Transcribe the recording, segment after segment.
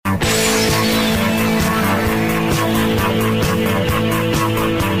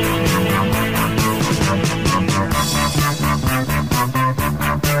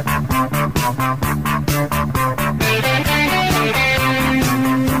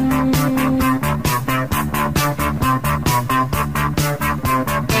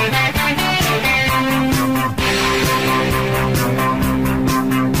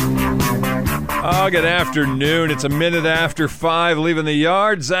Good afternoon. It's a minute after 5, leaving the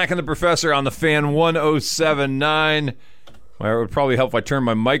yard. Zach and the Professor on the Fan 107.9. Well, it would probably help if I turn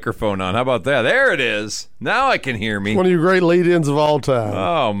my microphone on. How about that? There it is. Now I can hear me. One of your great lead-ins of all time.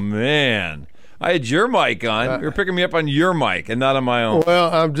 Oh, man. I had your mic on. You were picking me up on your mic and not on my own.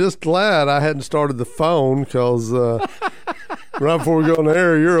 Well, I'm just glad I hadn't started the phone because right before we go on the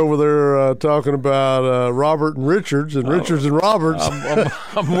air, you're over there talking about Robert and Richards and Richards and Roberts.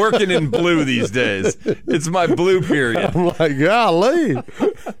 I'm working in blue these days. It's my blue period. I'm like, golly.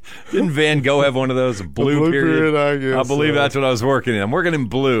 Didn't Van Gogh have one of those? A blue period? I guess. I believe that's what I was working in. I'm working in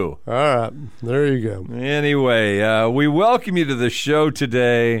blue. All right. There you go. Anyway, we welcome you to the show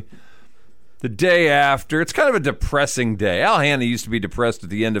today. The day after. It's kind of a depressing day. Al Hanna used to be depressed at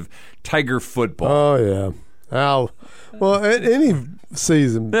the end of Tiger football. Oh, yeah. Al, well, any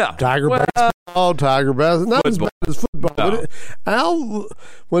season, Yeah. Tiger baseball, Tiger basketball, not Football. as bad as football. No. But Al,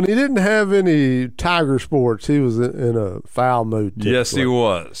 when he didn't have any Tiger sports, he was in a foul mood. Yes, he typically.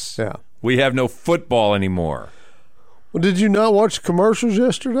 was. Yeah. We have no football anymore. Well, did you not watch commercials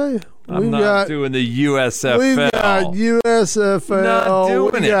yesterday? I'm not doing the USFL. We've got USFL. Not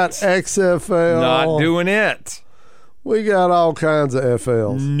doing we got it. XFL. Not doing it. We got all kinds of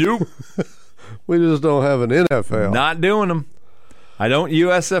FLs. Nope. We just don't have an NFL. Not doing them. I don't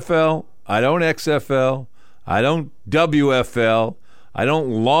USFL. I don't XFL. I don't WFL. I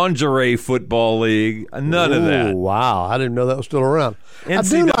don't lingerie football league. None of that. Wow. I didn't know that was still around. I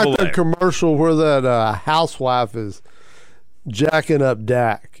do NCAA. like that commercial where that housewife is jacking up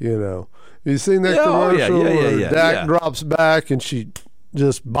Dak, you know. You seen that Yeah, oh, commercial yeah, where yeah. Dak drops back and she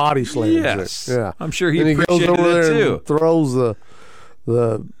just body slams Yes. it? Yeah. I'm sure he and he goes appreciated over it there too. and throws the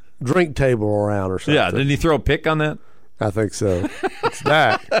drink table around or something. Yeah, didn't he throw a pick on that? I think so. It's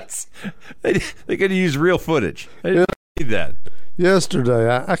Dak. They could use real footage. They didn't need that.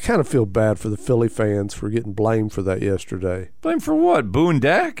 Yesterday, I kind of feel bad for the Philly fans for getting blamed for that yesterday. Blame for what? Boo and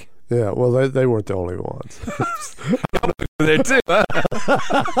Dak? Yeah, well, they weren't the only ones. There too. Huh?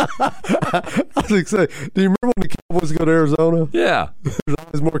 I think so. Do you remember when the Cowboys go to Arizona? Yeah. There's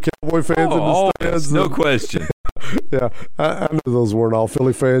always more Cowboy fans in the Always. stands. No question. Yeah, I knew those weren't all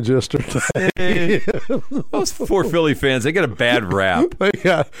Philly fans yesterday. Those poor Philly fans, they get a bad rap. They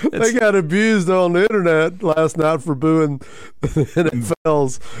got abused on the internet last night for booing the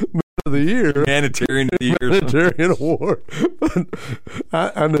NFL's Man of the Year. Humanitarian of the year. Humanitarian award. But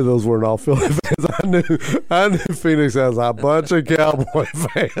I knew those weren't all Philly fans. I knew Phoenix has a bunch of Cowboy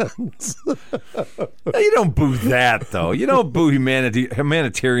fans. You don't boo that though. You don't boo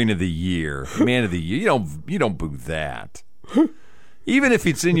humanitarian of the year. Man of the year. You don't boo that. Even if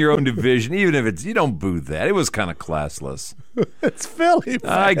it's in your own division, even if it's, you don't boo that. It was kind of classless. It's Philly fans.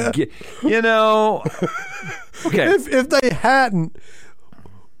 I get, okay. If they hadn't,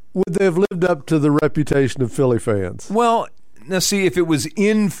 would they have lived up to the reputation of Philly fans? Well, now see, if it was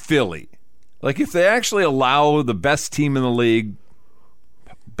in Philly, like if they actually allow the best team in the league,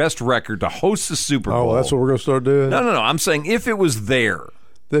 best record to host the Super Bowl. Oh, that's what we're going to start doing? No. I'm saying if it was there,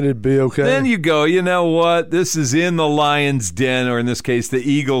 Then it'd be okay. then you go, you know what? This is in the lion's den, or in this case, the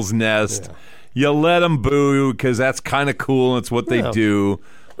eagle's nest. Yeah. You let them boo because that's kind of cool. And it's what they Yeah. do.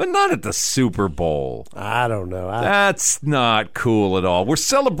 But not at the Super Bowl. I don't know. That's not cool at all. We're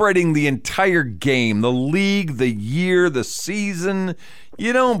celebrating the entire game, the league, the year, the season.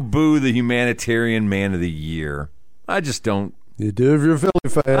 You don't boo the humanitarian man of the year. I just don't. You do if you're Philly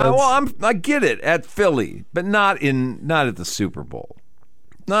fans. I get it at Philly, but not at the Super Bowl.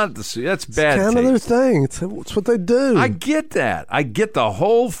 Not at the. That's bad. It's kind of their taste. thing. It's what they do. I get that. I get the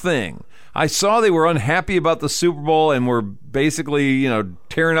whole thing. I saw they were unhappy about the Super Bowl and were basically,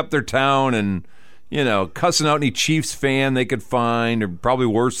 tearing up their town and, cussing out any Chiefs fan they could find, or probably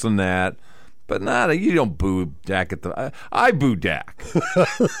worse than that. But you don't boo Dak at the. I boo Dak.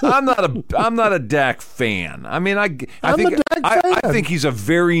 I'm not a Dak fan. I mean, I think a Dak fan. I think he's a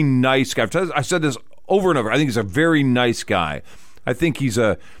very nice guy. I said this over and over. I think he's a very nice guy. I think he's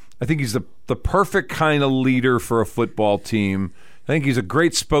the perfect kind of leader for a football team. I think he's a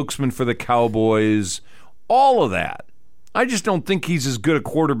great spokesman for the Cowboys. All of that. I just don't think he's as good a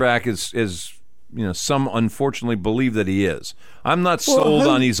quarterback as some unfortunately believe that he is. I'm not sold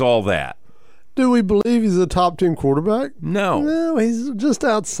on he's all that. Do we believe he's a top 10 quarterback? No. No, he's just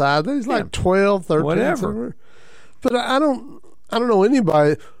outside. He's like 12, 13. Whatever. Somewhere. But I don't know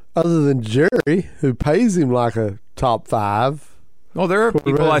anybody other than Jerry who pays him like a top 5. Well, there are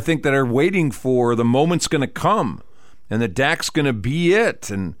people I think that are waiting for the moment's going to come. And the Dak's going to be it.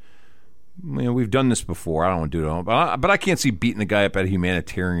 And we've done this before. I don't want to do it all. But I can't see beating the guy up at a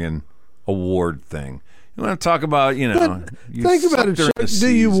humanitarian award thing. You want to talk about, think about it. Do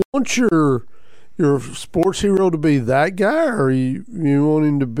you want your your sports hero to be that guy, or you want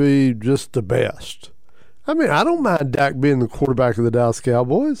him to be just the best? I mean, I don't mind Dak being the quarterback of the Dallas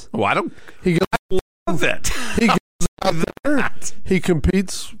Cowboys. Well, I don't. He goes, Love it. he goes out there. He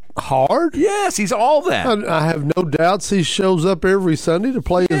competes hard. Yes, he's all that. I have no doubts he shows up every Sunday to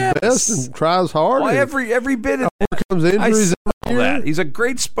play his best and tries hard. Well, every bit of overcomes injuries every year. that. He's a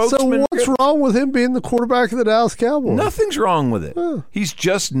great spokesman. So what's wrong with him being the quarterback of the Dallas Cowboys? Nothing's wrong with it. Huh. He's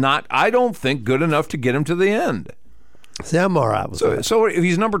just not, I don't think, good enough to get him to the end. See, I'm all right with that. So if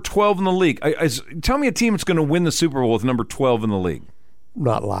he's number 12 in the league, tell me a team that's going to win the Super Bowl with number 12 in the league.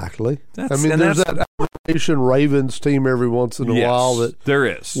 Not likely. That's- I mean, and there's that's- that aberration Ravens team every once in a Yes, while that there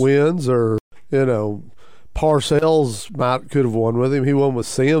is. wins, or Parcells could have won with him. He won with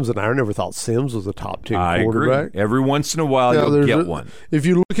Sims, and I never thought Sims was a top 10 I quarterback. agree. Every once in a while, you'll there's get one. If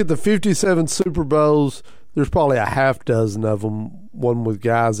you look at the 57 Super Bowls, there's probably a half dozen of them, one with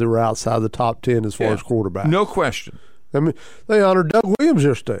guys that were outside the top 10 as far as quarterbacks. No question. I mean, they honored Doug Williams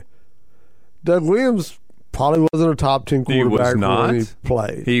yesterday. Doug Williams probably wasn't a top 10 He was quarterback not. when he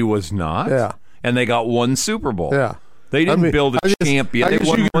played. He was not. Yeah. And they got one Super Bowl. Yeah. They didn't build a I guess- champion. I They guess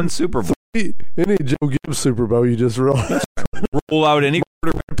won you one Super Bowl. Any Joe Gibbs Super Bowl, you just realize. Roll out any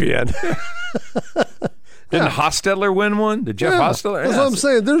quarterback. Didn't Hostetler win one? Did Jeff Hostetler? That's what I'm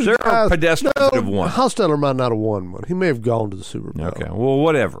saying. There are guys, pedestrians that have won. Hostetler might not have won one. He may have gone to the Super Bowl. Okay, well,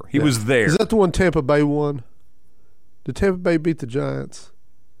 whatever. He was there. Is that the one Tampa Bay won? Did Tampa Bay beat the Giants?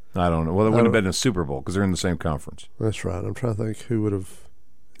 I don't know. Well, it wouldn't have been a Super Bowl because they're in the same conference. That's right. I'm trying to think who would have.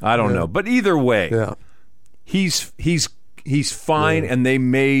 I don't know. But either way, Yeah. he's fine, and they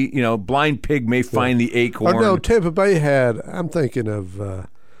may, Blind Pig may find the acorn. Or no, Tampa Bay had. I'm thinking of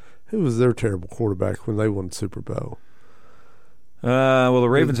who was their terrible quarterback when they won the Super Bowl? Well, the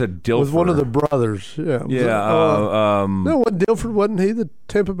Ravens had Dilfer. With one of the brothers. Yeah. Yeah. No, wasn't Dilfer? Wasn't he the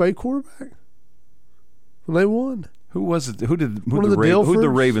Tampa Bay quarterback when they won? Who was it? Who did One of the who did the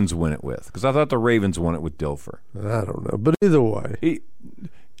Dilfers? Ravens win it with? Because I thought the Ravens won it with Dilfer. I don't know, but either way.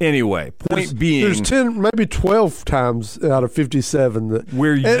 Anyway, point being, there's 10, maybe 12 times out of 57 that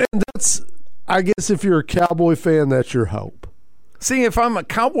where you, and that's, I guess, if you're a Cowboy fan, that's your hope. see, if I'm a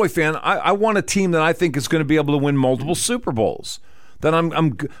Cowboy fan, I want a team that I think is going to be able to win multiple Super Bowls. That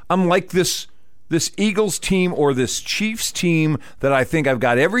I'm like this Eagles team or this Chiefs team that I think I've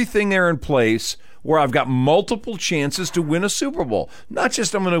got everything there in place where I've got multiple chances to win a Super Bowl. Not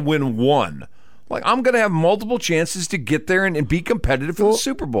just I'm going to win one. Like, I'm going to have multiple chances to get there and be competitive for the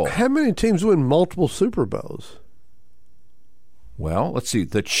Super Bowl. How many teams win multiple Super Bowls? Well, let's see.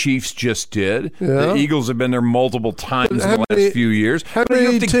 The Chiefs just did. Yeah. The Eagles have been there multiple times in the last few years. How But you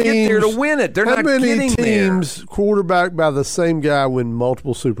many have to get there to win it. They're how not many getting teams quarterbacked by the same guy win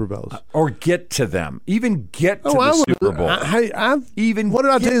multiple Super Bowls? there. Or get to them. Even get to I the would- Super Bowl. Even what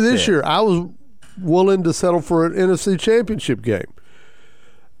did I tell you this year? I was willing to settle for an NFC Championship game.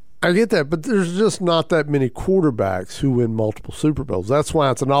 I get that, but there's just not that many quarterbacks who win multiple Super Bowls. That's why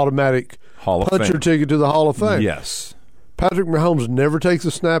it's an automatic Hall of puncher Fame. ticket to the Hall of Fame. Yes. Patrick Mahomes never takes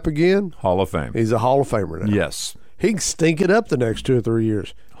a snap again. Hall of Fame. He's a Hall of Famer now. Yes. He can stink it up the next 2 or 3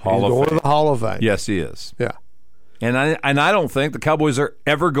 years. Hall He's of going Fame. to the Hall of Fame. Yes, he is. Yeah. And I don't think the Cowboys are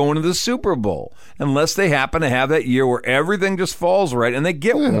ever going to the Super Bowl unless they happen to have that year where everything just falls right and they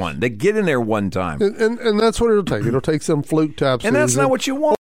get one. They get in there one time. And that's what it'll take. It'll take some fluke type And that's season, not what you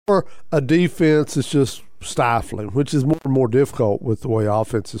want. or a defense that's just stifling, which is more and more difficult with the way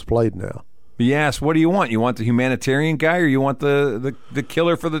offense is played now. Yes, what do you want? You want the humanitarian guy or you want the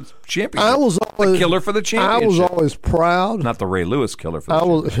killer for the championship? I was always the killer for the I championship. was always proud. Not the Ray Lewis killer for the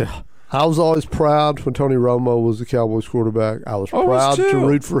championship. I was always proud when Tony Romo was the Cowboys quarterback. I was proud to too.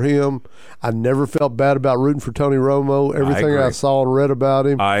 root for him. I never felt bad about rooting for Tony Romo. Everything agree. I saw and read about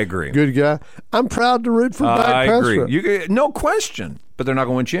him, I agree. good guy. I'm proud to root for Dak I Prescott. agree. No question. But they're not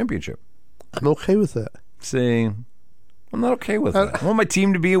going to win championship. I'm okay with that. See, I'm not okay with that. I want my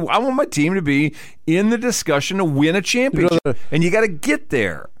team to be in the discussion to win a championship. And you got to get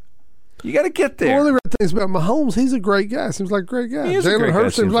there. You got to get there. One of the great things about Mahomes, he's a great guy. Seems like a great guy. He is a Jalen great guy,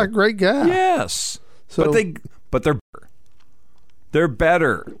 Hurts seems seems like a great guy. Yes. So- but they're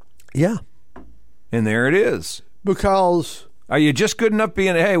better. Yeah. And there it is. Because Are you just good enough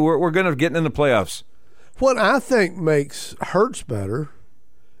being, hey, we're going to get in the playoffs? what I think makes Hurts better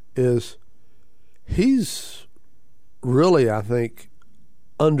is he's really, I think,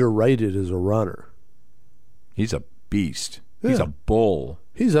 underrated as a runner. He's a beast. He's Yeah. a bull.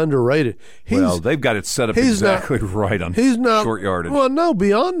 He's underrated. Well, they've got it set up he's not- exactly right on He's not short yardage. Well, no,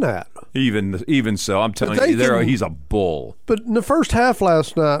 beyond that. Even so, I'm telling they you, can- he's a bull. But in the first half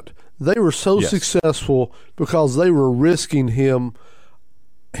last night, they were so Yes. successful because they were risking him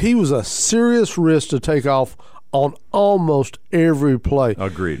he was a serious risk to take off on almost every play.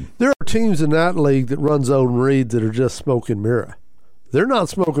 Agreed. There are teams in that league that run zone reads that are just smoke and mirror. They're not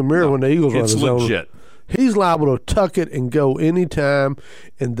smoke and mirror when the Eagles run a zone. It's legit. He's liable to tuck it and go anytime,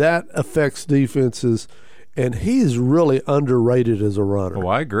 and that affects defenses. And he's really underrated as a runner. Oh,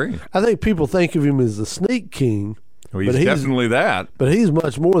 I agree. I think people think of him as the sneak king. Well, he's definitely that. But he's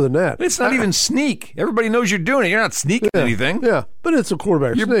much more than that. It's not even sneak. Everybody knows you're doing it. You're not sneaking anything. Yeah, but it's a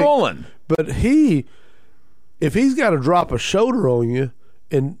quarterback You're sneak. bowling. But if he's got to drop a shoulder on you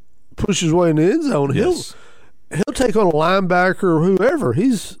and push his way in the end zone, he'll take on a linebacker or whoever.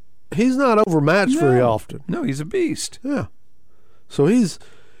 He's not overmatched very often. No, he's a beast. Yeah. So he's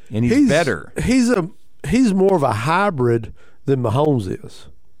better. He's more of a hybrid than Mahomes is.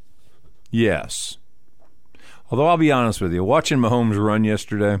 Yes. Although I'll be honest with you, watching Mahomes run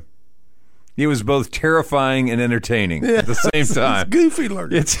yesterday, it was both terrifying and entertaining at the same time. It's goofy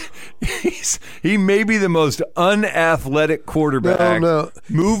looking. He may be the most unathletic quarterback.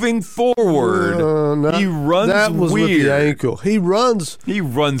 Moving forward, he runs that was weird. With the ankle. He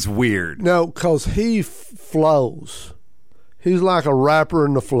runs weird. No, because he flows. He's like a rapper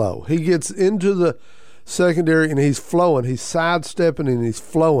in the flow. He gets into the secondary and he's flowing. He's sidestepping and he's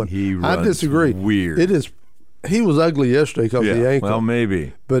flowing. I disagree. Weird. He was ugly yesterday because of the ankle. Well,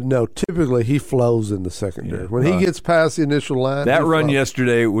 maybe. But no, typically he flows in the secondary. When he gets past the initial line. That run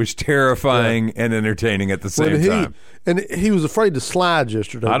yesterday was terrifying and entertaining at the same time. And he was afraid to slide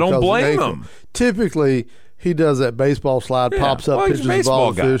yesterday. I don't blame him. Typically, he does that baseball slide, pops up, pitches the ball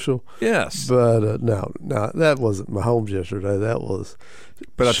official. Yes. But no, that wasn't Mahomes yesterday. That was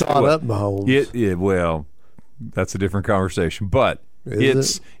shot up Mahomes. Well, that's a different conversation. But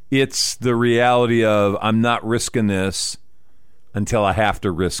it's the reality of I'm not risking this until I have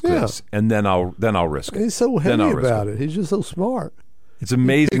to risk this, and then I'll risk it. He's so heavy about it. He's just so smart. It's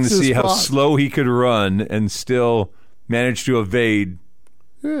amazing to see how slow he could run and still manage to evade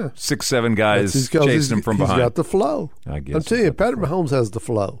 6-7 guys chasing him from behind. He's got the flow. I guess. I'm telling you, Patrick Mahomes has the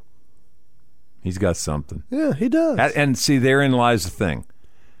flow. He's got something. Yeah, he does. And see, therein lies the thing.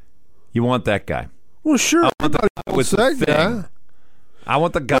 You want that guy. Well, sure. I want the guy with the thing. Guy. I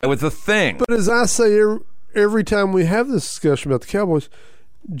want the guy with the thing. But as I say every time we have this discussion about the Cowboys,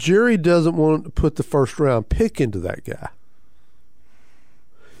 Jerry doesn't want to put the first-round pick into that guy.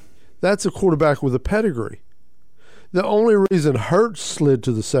 That's a quarterback with a pedigree. The only reason Hurts slid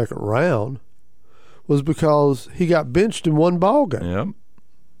to the second round was because he got benched in one ball game. Yep.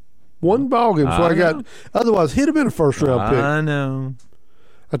 One ball game. So otherwise, he'd have been a first-round pick. I know.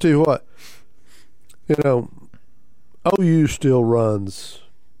 I tell you what, OU still runs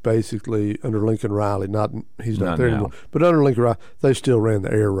basically under Lincoln Riley. He's not there anymore. But under Lincoln Riley, they still ran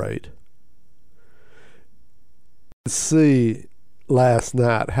the air raid. See last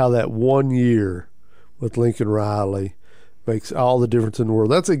night how that 1 year with Lincoln Riley makes all the difference in the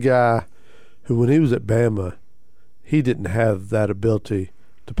world. That's a guy who, when he was at Bama, he didn't have that ability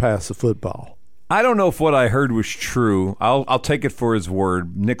to pass the football. I don't know if what I heard was true. I'll take it for his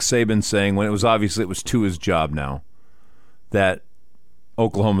word. Nick Saban saying when it was to his job now that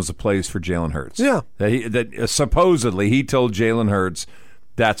Oklahoma's a place for Jalen Hurts. Yeah. That supposedly he told Jalen Hurts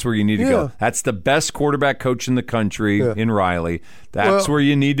that's where you need to go. That's the best quarterback coach in the country in Riley. That's where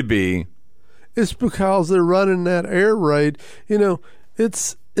you need to be. It's because they're running that air raid.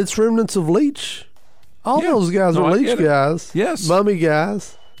 It's remnants of Leach. All those guys are Leach guys. Yes. Mummy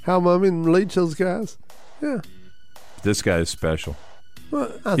guys. Hal Mummy and Leach, those guys. Yeah. This guy is special.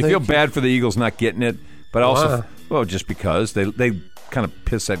 Well, you feel bad for the Eagles not getting it, but also, just because they kind of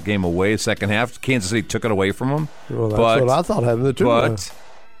pissed that game away second half. Kansas City took it away from them. Well, that's what I thought happened too.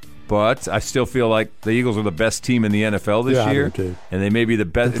 But I still feel like the Eagles are the best team in the NFL this year. I do too. And they may be the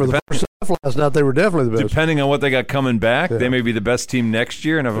best. And for the first half last night, they were definitely the best. Depending on what they got coming back, they may be the best team next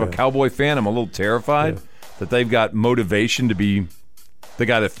year. And if I'm a Cowboy fan, I'm a little terrified that they've got motivation to be the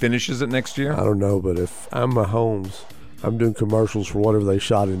guy that finishes it next year. I don't know, but if I'm Mahomes, I'm doing commercials for whatever they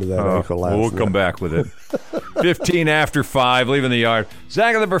shot into that ankle last night. We'll come back with it. 15 after 5, leaving the yard.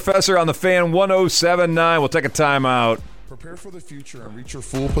 Zach and the Professor on the Fan 107.9. We'll take a timeout. Prepare for the future and reach your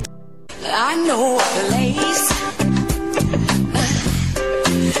full potential. I know a place.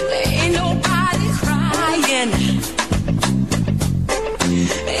 Ain't nobody crying.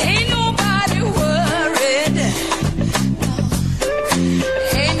 Ain't nobody worried.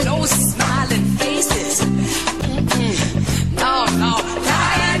 Ain't no smiling faces. No,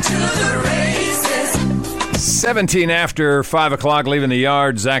 dying to the races. 17 after 5 o'clock, leaving the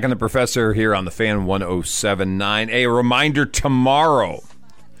yard. Zach and the Professor here on the Fan 107.9. A reminder tomorrow.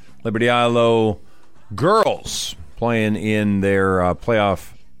 Liberty ILO girls playing in their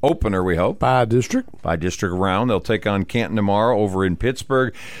playoff opener, we hope. By district. By district round. They'll take on Canton tomorrow over in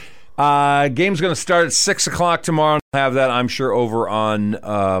Pittsburgh. Game's going to start at 6 o'clock tomorrow. I'll have that, I'm sure, over on...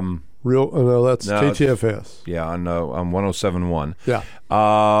 No, that's KTFS. Yeah, on 107.1. Yeah.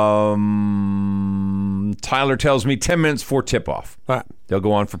 Tyler tells me 10 minutes before tip-off. All right. They'll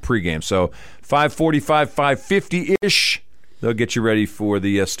go on for pregame. So 5:45, 5:50-ish, they'll get you ready for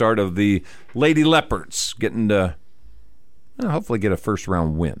the start of the Lady Leopards, getting to hopefully get a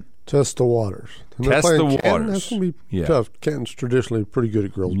first-round win. Test the waters. And they're Test playing the Canton. waters. That's going to be Yeah. tough. Canton's traditionally pretty good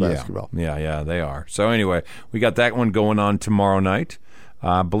at girls basketball. Yeah, they are. So anyway, we got that one going on tomorrow night.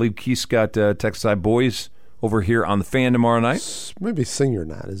 I believe Keith's got Texas High boys over here on the Fan tomorrow night. Maybe senior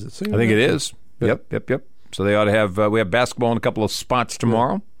night. Is it senior I think night? it is. Yeah. Yep. So they ought to have we have basketball in a couple of spots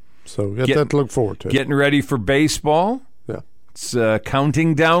tomorrow. So we got that to look forward to. Getting ready for baseball. Yeah. It's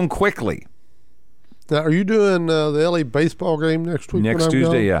counting down quickly. Now, are you doing the LA baseball game next week? Next when I'm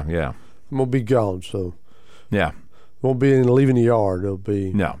Tuesday, gone? yeah. I'm going to be gone, so Yeah. won't be any leaving the yard. It'll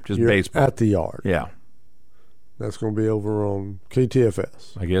be Just you're baseball. at the yard. Yeah. That's going to be over on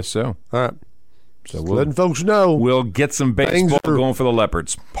KTFS. I guess so. All right. So Just letting folks know. we'll get some baseball going for the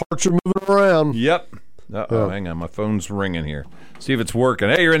Leopards. Parts are moving around. Yep. Uh-oh, hang on. My phone's ringing here. See if it's working.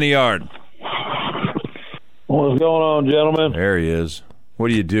 Hey, you're in the yard. What's going on, gentlemen? There he is.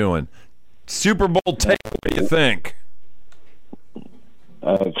 What are you doing? Super Bowl tape. What do you think?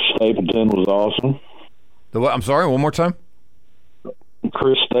 Stapleton was awesome. I'm sorry, one more time?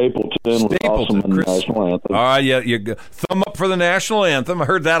 Chris Stapleton was awesome in the national anthem. All right, you thumb up for the national anthem. I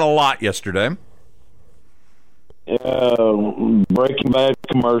heard that a lot yesterday. Breaking Bad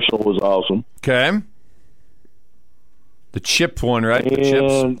commercial was awesome. Okay. The chip one, right? The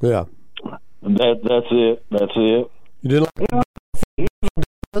And chips. Yeah. that's it. That's it. You didn't like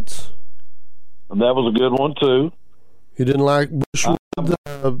that? That was a good one, too. You didn't like Bushwood,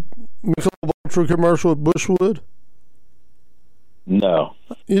 the Michelob Ultra commercial at Bushwood? No.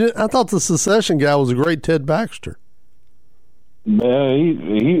 You didn't, I thought the Secession guy was a great Ted Baxter. Man,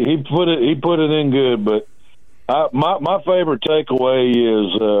 he put it in good, but my favorite takeaway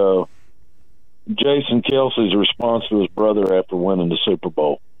is Jason Kelsey's response to his brother after winning the Super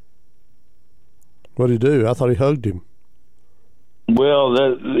Bowl. What did he do? I thought he hugged him. Well,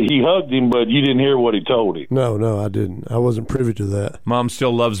 he hugged him, but you didn't hear what he told him. No, I didn't. I wasn't privy to that. Mom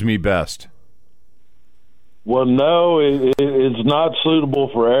still loves me best. Well, no, it's not suitable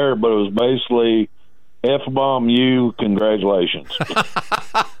for air, but it was basically F-bomb you, congratulations.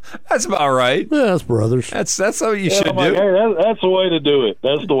 That's about right. Yeah, that's brothers. That's how you should I'm like, do. hey, that's the way to do it.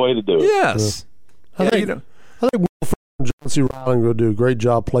 That's the way to do it. Yes. I think Will Ferrell and John C. Reilly will do a great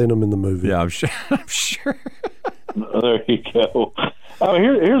job playing them in the movie. Yeah, I'm sure. I'm sure. There you go.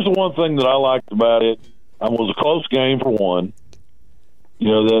 Here's the one thing that I liked about it. It was a close game for one. You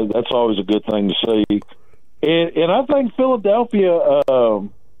know, that's always a good thing to see. And I think Philadelphia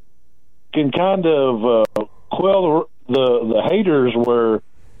can kind of quell the haters where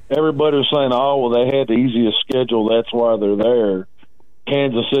everybody was saying, oh, well, they had the easiest schedule, that's why they're there.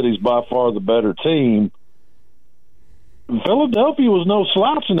 Kansas City's by far the better team. Philadelphia was no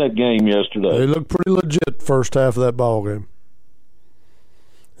slouch in that game yesterday. They looked pretty legit first half of that ball game.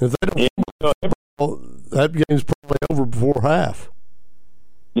 If they don't, that game's probably over before half.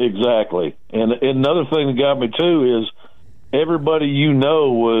 Exactly. And another thing that got me, too, is everybody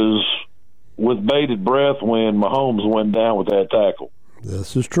was with bated breath when Mahomes went down with that tackle.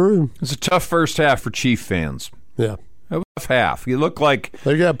 This is true. It's a tough first half for Chief fans. Yeah. A tough half. You look like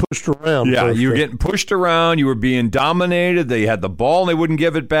they got pushed around. Yeah, you were getting pushed around. You were being dominated. They had the ball and they wouldn't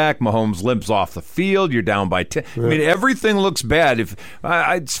give it back. Mahomes limps off the field. You're down by 10. Yeah. I mean, everything looks bad.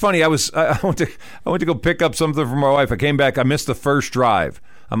 It's funny. I went to go pick up something from my wife. I came back. I missed the first drive.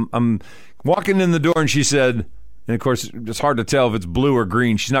 I'm walking in the door and she said, and of course it's hard to tell if it's blue or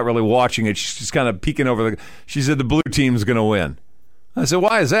green. She's not really watching it. She's just kind of peeking over she said the blue team's going to win. I said,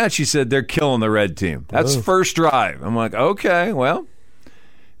 why is that? She said, they're killing the red team. That's first drive. I'm like, okay, well,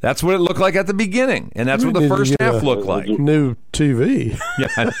 that's what it looked like at the beginning, and that's what the first half looked like. New TV.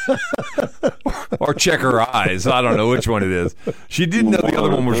 Yeah. Or check her eyes. I don't know which one it is. She didn't know the other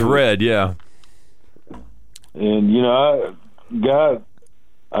one was red, yeah. And, you know,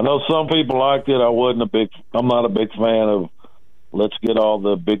 I know some people liked it. I'm not a big fan of let's get all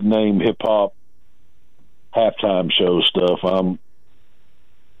the big-name hip-hop halftime show stuff.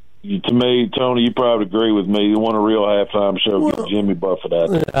 To me, Tony, you probably agree with me. You want a real halftime show, get Jimmy Buffett out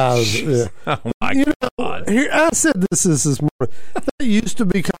there. Yeah. Oh, my God. I said this morning. That used to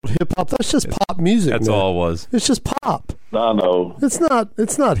be called hip-hop. That's just pop music. That's all it was. It's just pop. I know. It's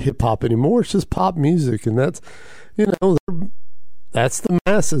not hip-hop anymore. It's just pop music. And that's, That's the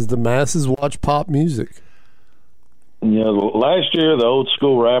masses. The masses watch pop music. You know, last year the old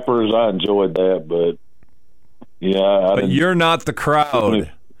school rappers, I enjoyed that, but yeah, But you're not the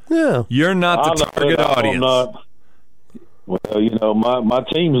crowd. Yeah. You're not the target audience. Well, you know, my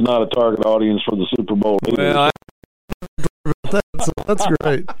team's not a target audience for the Super Bowl either. Well, That's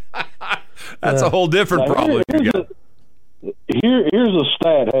great. that's a whole different Now, problem. here's a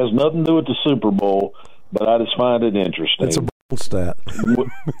stat. Has nothing to do with the Super Bowl, but I just find it interesting. It's a bold stat.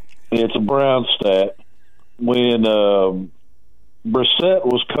 It's a Brown stat. When Brissett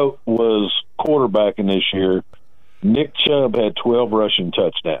was quarterbacking this year, Nick Chubb had 12 rushing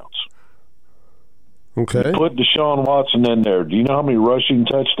touchdowns. Okay. Put Deshaun Watson in there. Do you know how many rushing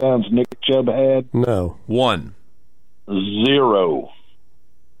touchdowns Nick Chubb had? No. 1. 0.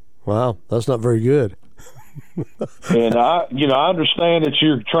 Wow, that's not very good. And I understand that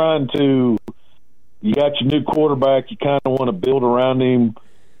you're trying to. You got your new quarterback. You kind of want to build around him.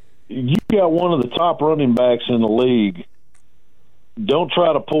 You got one of the top running backs in the league. Don't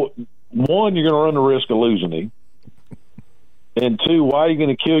try to pull. One, you're going to run the risk of losing him. And two, why are you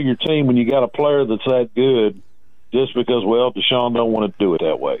going to kill your team when you got a player that's that good just because, well, Deshaun don't want to do it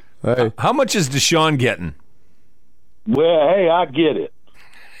that way? Hey, How much is Deshaun getting? Well, hey, I get it.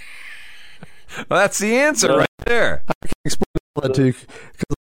 Well, that's the answer right there. explain that to you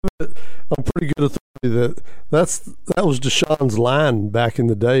because I'm pretty good authority that was Deshaun's line back in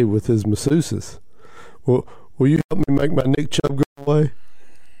the day with his masseuses. Well, will you help me make my Nick Chubb go away?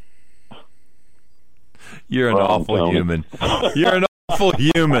 You're an awful human. You're an awful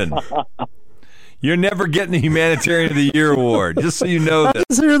human. You're never getting the Humanitarian of the Year award, just so you know that.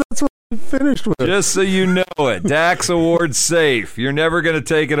 That's what we finished with. Just so you know it. Dax Award safe. You're never going to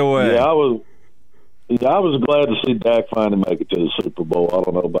take it away. Yeah, I was glad to see Dak finally make it to the Super Bowl. I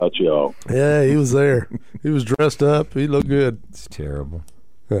don't know about y'all. Yeah, he was there. He was dressed up. He looked good. It's terrible.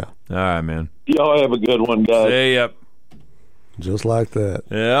 Yeah, All right, man. Y'all have a good one, guys. See ya. just like that.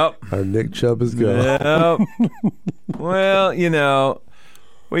 Yep. Our Nick Chubb is gone. Yep. Well, you know,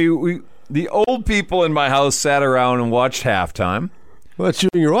 we the old people in my house sat around and watched halftime. Well, that's you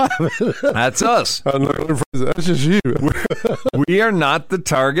and your wife. That's us. That's just you. We are not the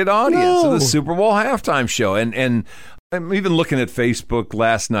target audience of No. the Super Bowl halftime show. And I'm even looking at Facebook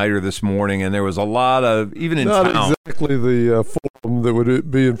last night or this morning, and there was a lot of, even in Not town. exactly the forum that would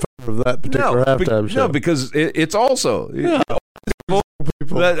be in favor of that particular halftime show. No, because it's also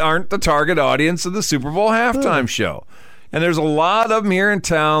people that aren't the target audience of the Super Bowl halftime show. And there's a lot of them here in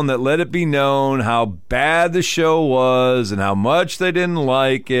town that let it be known how bad the show was and how much they didn't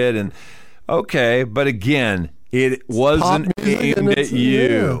like it. And okay, but again, it wasn't music and aimed it's- at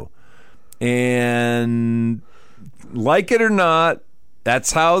you. And like it or not,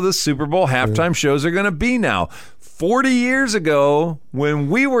 that's how the Super Bowl halftime shows are going to be now. 40 years ago, when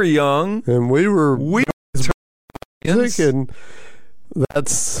we were young, And we were music and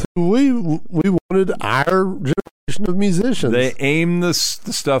that's who we wanted our generation of musicians. they aimed the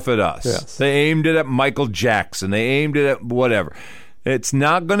stuff at us. Yes. They aimed it at Michael Jackson. They aimed it at whatever. It's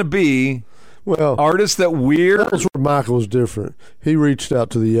not going to be well, artists that we're. that was where Michael was different. He reached out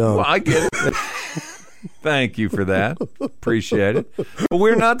to the young. Well, I get it. Thank you for that. Appreciate it. But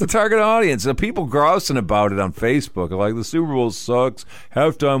we're not the target audience. The people grousing about it on Facebook are like, the Super Bowl sucks.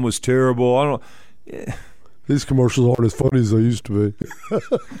 Halftime was terrible. I don't. These commercials aren't as funny as they used to be.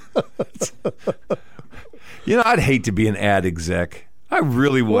 You know, I'd hate to be an ad exec. I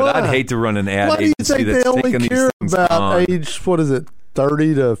really would. Why? I'd hate to run an ad Why do you agency think they that's only taking care these things about on. age, what is it,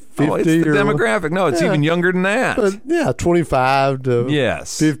 30 to 50? Oh, it's the or demographic. No, it's Yeah. even younger than that. But, yeah, 25 to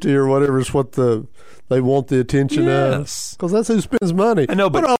Yes. 50 or whatever is what they want the attention Yes. of. Because that's who spends money. I know,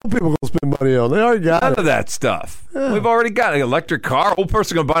 but- what are old people going to spend money on? They already got None it. of that stuff. We've already got an electric car. Old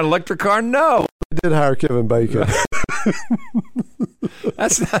person going to buy an electric car? No. They did hire Kevin Bacon.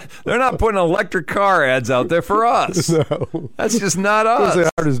 That's not, they're not putting electric car ads out there for us. No. That's just not Of course, they us.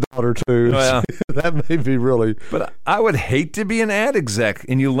 hired his daughter, too. Well. That may be really. But I would hate to be an ad exec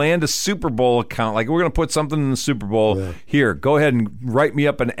and you land a Super Bowl account. Like, we're going to put something in the Super Bowl. Yeah. Here, go ahead and write me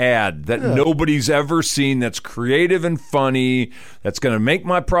up an ad that nobody's ever seen, that's creative and funny, that's going to make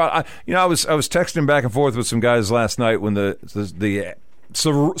my product. I was texting back and forth with some guys last night when the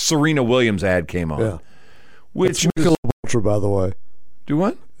Serena Williams ad came on. Yeah. Which It's Michelob Ultra, by the way. do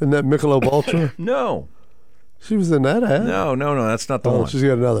what? Isn't that Michelob Ultra? No. She was in that ad. No, that's not the Oh, one. she's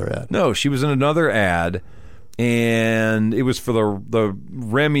got another ad. No, she was in another ad, and it was for the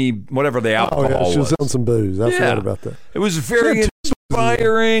Remy, whatever the Oh, alcohol yeah, she was was. selling some booze. I Yeah. forgot about that. It was very. She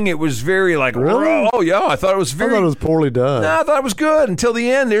uninspiring. It was very like, Really? oh yeah, I thought it was I very. thought it was poorly done. No, I thought it was good until the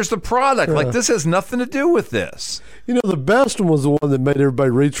end. There's the product. Like this has nothing to do with this. You know, the best one was the one that made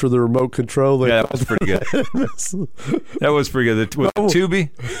everybody reach for the remote control. They Yeah, that was pretty good. That was pretty good. With Tubi.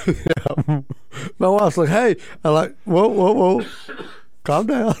 My wife's like, "Hey," I'm like, "Whoa, calm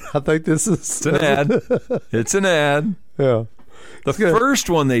down." I think this is It's an ad. It's an ad. Yeah, The first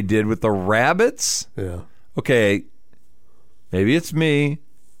one they did with the rabbits. yeah. Okay, maybe it's me.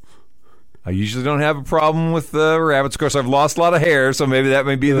 I usually don't have a problem with rabbits. Of course, I've lost a lot of hair, so maybe that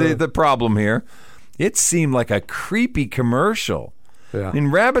may be the problem here. It seemed like a creepy commercial. Yeah. I mean,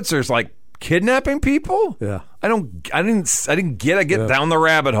 rabbits are like kidnapping people. Yeah. I didn't get down the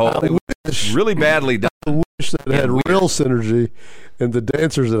rabbit hole. It was really badly done. I wish that it had real synergy, and the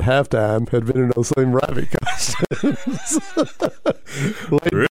dancers at halftime had been in those same rabbit costumes.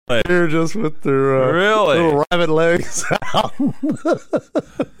 Really? They're just with their Really? little rabbit legs out.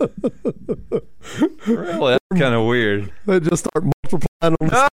 Really? That's kind of weird. They just start multiplying them.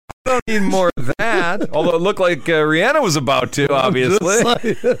 No, I don't need more of that. Although it looked like Rihanna was about to, obviously.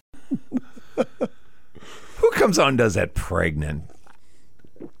 Just saying. Who comes on and does that pregnant?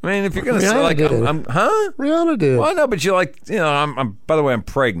 I mean, if you're going to say Rihanna like, did. huh? Rihanna did. Well, no, but you like, I'm. By the way, I'm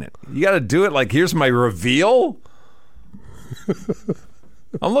pregnant. You got to do it like, here's my reveal.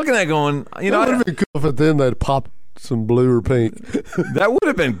 I'm looking at it going, That would have been cool if at the end they'd pop some blue or pink. that would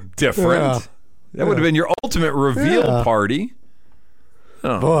have been different. Yeah. That would have been your ultimate reveal Yeah. party.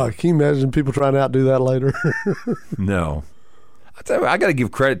 Boy, can you imagine people trying to outdo that later? No. I tell you what, I got to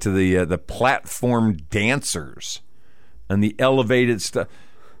give credit to the platform dancers and the elevated stuff.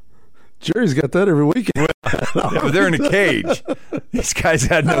 Jerry's got that every weekend. Yeah, but they're in a cage. These guys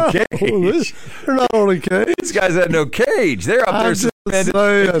had no cage. They're not on a cage. These guys had no cage. They're up there I'm just suspended.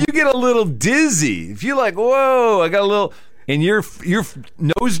 saying. If you get a little dizzy, if you're like, whoa, I got a little, and you're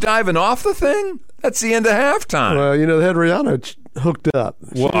nose diving off the thing, that's the end of halftime. Well, they had Rihanna hooked up.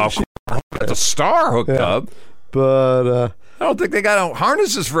 Well, that's a star hooked Yeah. up. But I don't think they got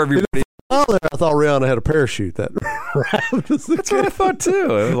harnesses for everybody. I thought Rihanna had a parachute. That's That's what I thought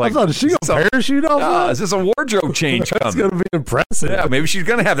too. It was like, I thought, is she going to parachute off that? is this a wardrobe change That's coming? going to be impressive. Yeah, maybe she's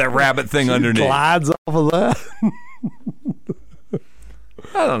going to have that rabbit thing underneath. Glides off of that.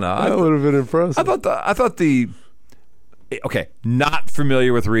 I don't know. That would have been impressive. I thought the okay, not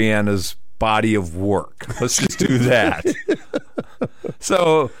familiar with Rihanna's body of work. Let's just do that.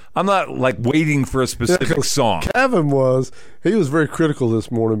 So I'm not like waiting for a specific song. Kevin was very critical this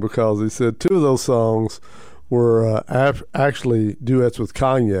morning because he said two of those songs were actually duets with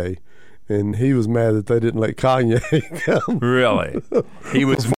Kanye, and he was mad that they didn't let Kanye come. Really? He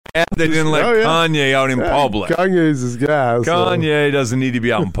was mad they didn't let Oh, yeah. Kanye out in public. Kanye's his guy. so- Kanye doesn't need to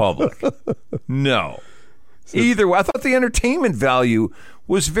be out in public. No. Either way, I thought the entertainment value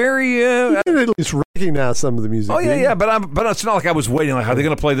was very. You can at least recognize some of the music. Oh yeah, didn't yeah, you? but it's not like I was waiting. Like, are they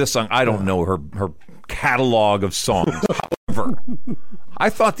going to play this song? I don't know her catalog of songs. However, I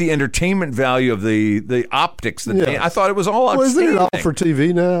thought the entertainment value of the optics, Yes. I thought it was all Well, isn't outstanding. it all for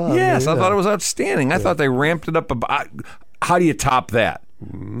TV now? Yes, I mean, thought it was outstanding. I thought they ramped it up. How do you top that?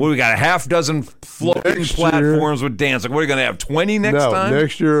 Well, we got a half dozen floating Next platforms with dance. Like, what are you going to have? 20 next time?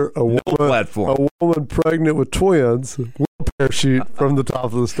 Next year, a woman pregnant with twins will parachute from the top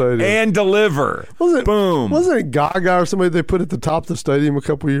of the stadium. And deliver. Boom. Wasn't it Gaga or somebody they put at the top of the stadium a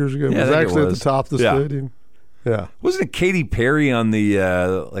couple years ago? Yeah, it was I think it actually was. at the top of the Yeah. stadium. Yeah, Wasn't it Katy Perry on the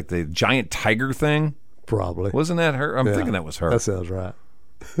like the giant tiger thing? probably. Wasn't that her? I'm Yeah, thinking that was her. That sounds right.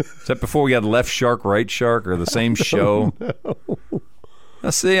 Is that before we had Left Shark, Right Shark, or the same show? Now,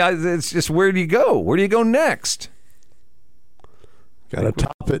 see, it's just where do you go? Where do you go next? Got to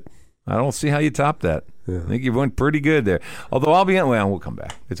top it. I don't see how you top that. Yeah. I think you went pretty good there. Although I'll be we'll come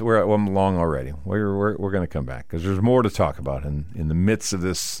back. I'm long already. We're going to come back because there's more to talk about in the midst of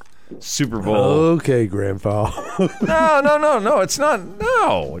this Super Bowl. Okay, Grandpa. No. It's not.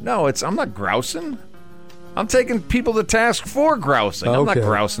 No. I'm not grousing. I'm taking people to task for grousing. I'm not Okay.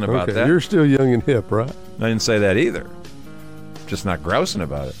 grousing about Okay. that. You're still young and hip, right? I didn't say that either. Just not grousing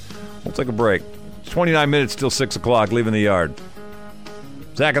about it. We'll take a break. It's 29 minutes till 6 o'clock, leaving the yard.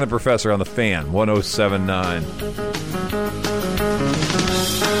 Zach and the Professor on the Fan, 107.9.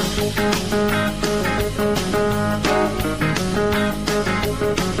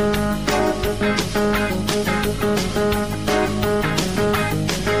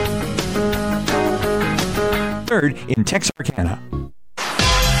 Third in Texarkana.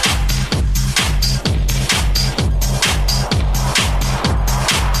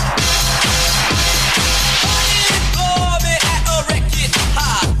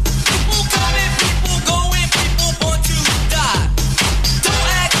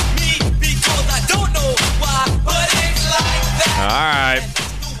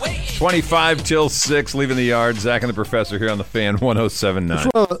 25 till 6, leaving the yard. Zach and the Professor here on the Fan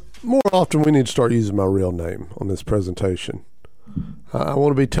 107.9. Well, more often we need to start using my real name on this presentation. I want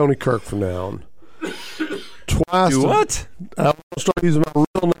to be Tony Kirk from now on. Twice. Do what? I want to start using my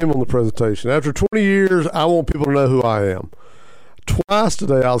real name on the presentation. After 20 years, I want people to know who I am. Twice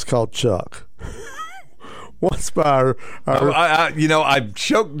today, I was called Chuck. Once by I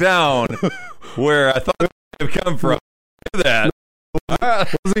choked down where I thought it would come from. Do that.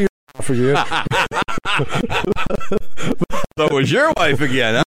 Was it your wife again? So it was your wife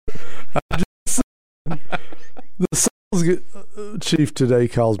again, huh? The sales chief today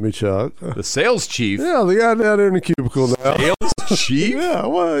calls me Chuck. The sales chief? Yeah, the guy down there in the cubicle now. Sales chief? Yeah,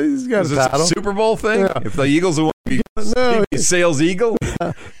 well, he's got Is a this title. a Super Bowl thing? Yeah. If the Eagles want to be No, sales eagle?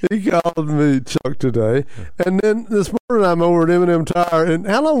 he called me Chuck today. And then this morning I'm over at M&M Tire. And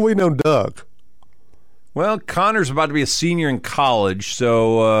how long have we known Doug? Well, Connor's about to be a senior in college,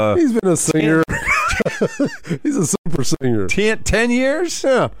 so... He's been a singer. He's a super singer. 10 years?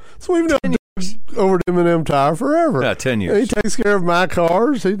 Yeah. So we've known Doug over at M&M Tire forever. Yeah, 10 years. He takes care of my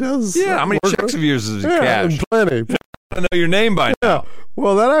cars. He does. Yeah, how many work- checks have yours as Yeah, cash? and plenty. I know your name by now. Yeah.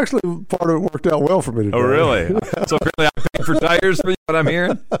 Well, that actually part of it worked out well for me today. Oh, really? So apparently I paid for tires for you, what I'm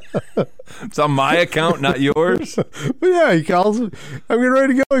hearing? It's on my account, not yours? But yeah, he calls me. I'm getting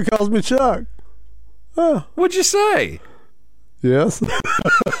ready to go. He calls me Chuck. Oh, What'd you say? yes.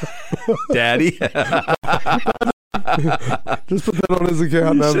 Daddy? Just put that on his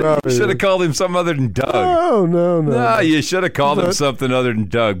account. You and I'm out should have here. called him something other than Doug. Oh, no. No, you should have called him But- something other than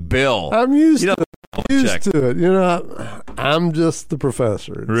Doug. Bill. I'm used You to don't it. Used check. to it. You know, I'm just the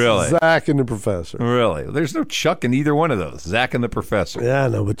professor. It's Really? Zach and the professor. Really? There's no Chuck in either one of those. Zach and the Professor. Yeah, I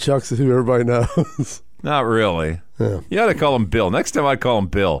know, but Chuck's who everybody knows. Not really. Yeah. You ought to call him Bill. Next time I'd call him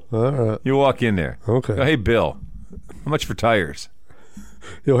Bill. All right. You walk in there. Okay. Go, hey, Bill, how much for tires?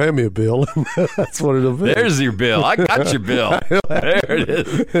 He'll hand me a bill. That's what it'll be. There's your bill. I got your bill. There it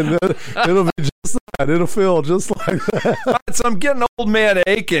is. And then it'll be just that. It'll feel just like that. So I'm getting old man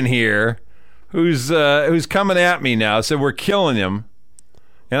Aiken here, who's coming at me now. Said we're killing him,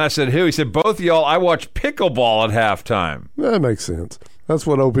 and I said who? He said both of y'all. I watch pickleball at halftime. That makes sense. That's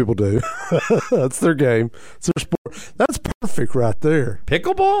what old people do. That's their game. It's their sport. That's perfect right there.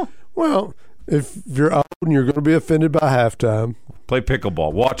 Pickleball? Well, if you're old and you're going to be offended by halftime, Play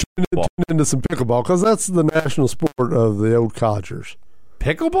pickleball. Watch pickleball. tune into some pickleball because that's the national sport of the old codgers.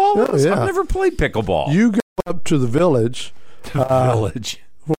 Pickleball? Oh, yeah. I've never played pickleball. You go up to the village Village.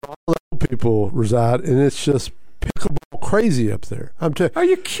 where all the old people reside, and it's just pickleball crazy up there. I'm telling Are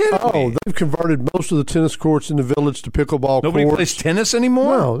you kidding Oh, me? they've converted most of the tennis courts in the village to pickleball Nobody courts. plays tennis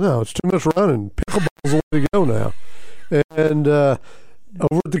anymore? No, it's too much running. Pickleball's the way to go now. And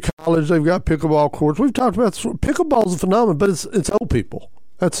over at the college, they've got pickleball courts. We've talked about this. Pickleball's a phenomenon, but it's old people.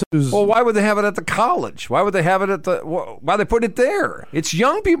 That's who's. Well, why would they have it at the college? Why would they have it at the? Why they put it there? It's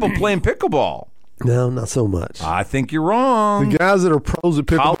young people playing pickleball. No, not so much. I think you're wrong. The guys that are pros at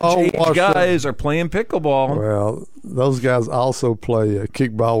pickleball, College age watch guys are playing pickleball. Well, those guys also play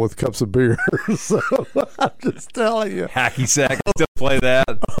kickball with cups of beer. So I'm just telling you, Hacky sack still play that.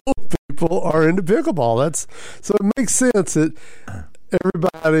 people are into pickleball. So it makes sense that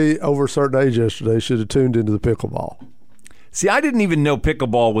everybody over a certain age yesterday should have tuned into the pickleball. See, I didn't even know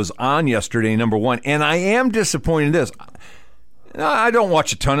pickleball was on yesterday, number one, and I am disappointed in this. I don't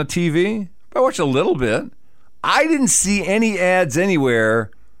watch a ton of TV. I watch a little bit. I didn't see any ads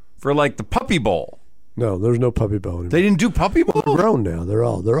anywhere for like the Puppy Bowl. No, there's no puppy bowl anymore. They didn't do Puppy Bowl? They're grown now. They're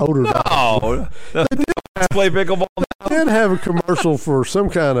older. No. They play pickleball now? They did have a commercial for some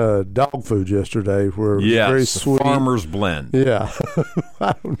kind of dog food yesterday where it was very Yes, sweet. Farmer's Blend, Yeah.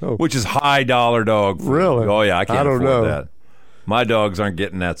 I don't know. which is high dollar dog food. Really? Oh, yeah, I can't I don't afford know. that. My dogs aren't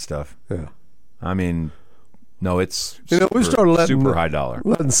getting that stuff. Yeah. I mean, no, it's We started letting super high dollar.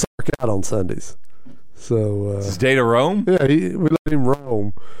 Sark out on Sundays. So Is Day to Rome? yeah, we let him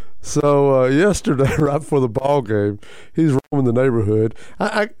roam. So yesterday, right before the ball game, he's roaming the neighborhood.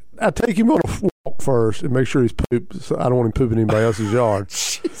 I take him on a walk first and make sure he's pooped. So I don't want him pooping in anybody else's yard.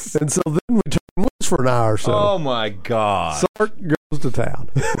 And so then we turn him loose for an hour or so. Oh, my God. Sark goes to town.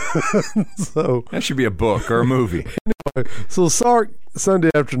 So That should be a book or a movie. Sark Sunday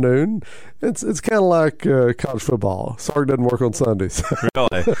afternoon, it's kind of like college football. Sark doesn't work on Sundays.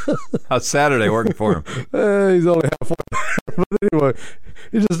 Really? How's Saturday working for him? He's only halfway there. But anyway,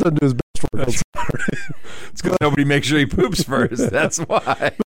 he just doesn't do his best work on Saturday. It's because nobody makes sure he poops first. That's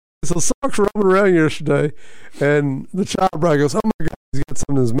why. So Sark's roaming around yesterday, and the child bride goes, "Oh my God, he's got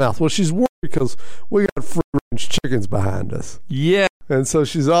something in his mouth." Well, she's worried because we got free-range chickens behind us, Yeah. and so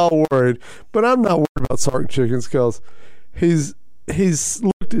she's all worried. But I'm not worried about Sark and chickens because he's he's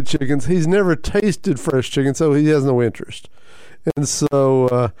looked at chickens. He's never tasted fresh chicken, so he has no interest. And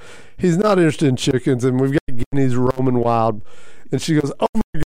so he's not interested in chickens. And we've got guineas roaming wild. And she goes, "Oh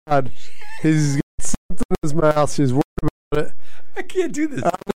my God, he's got something in his mouth." She's worried about it. I can't do this.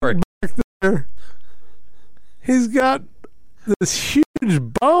 Back there, he's got this huge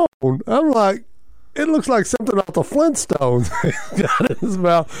bone. I'm like, it looks like something off the Flintstones. He's got in his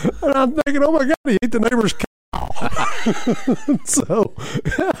mouth. And I'm thinking, oh my God, he ate the neighbor's cow. So,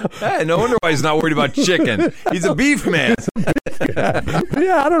 Hey, no wonder why he's not worried about chicken. He's a beef man.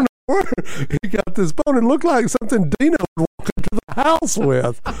 yeah, I don't know where he got this bone. It looked like something Dino would walk into the house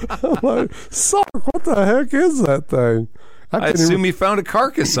with. I'm like, Sark, what the heck is that thing? I couldn't assume he found a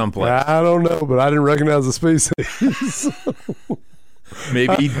carcass someplace. I don't know, but I didn't recognize the species.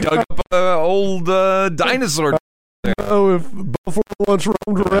 Maybe he dug up an old dinosaur. I don't know if buffalo once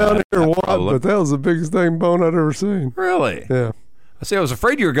roamed around here or what, Probably. but that was the biggest dang bone I'd ever seen. Really? Yeah. I say I was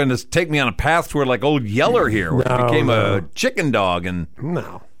afraid you were going to take me on a path toward like old Yeller here, where he became a chicken dog and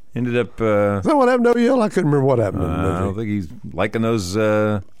No. ended up. Is that what happened to O'Yell? I couldn't remember what happened to the I movie. don't think he's liking those.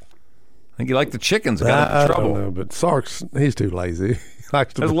 I think he liked the chickens. That got him I in don't trouble. know, but Sark's, he's too lazy. He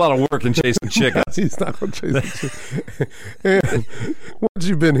likes to There's a lot of work in chasing chickens. He's not going to chase it. And once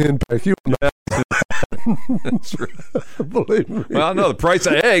you've been henpecked, you will That's right. not believe me. Well, no, the price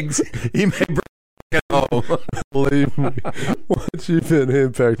of eggs, he may bring it home. Believe me. Once you've been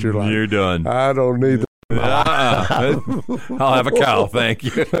henpecked, you're like, You're done. I don't need I'll have a cow, thank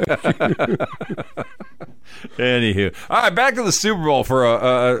you. Anywho, all right, back to the Super Bowl for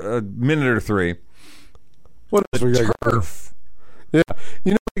a minute or three. What else we got? Turf. Yeah.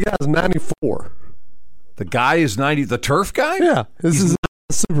 You know, the guy's 94. The guy is 90. The turf guy? Yeah. This is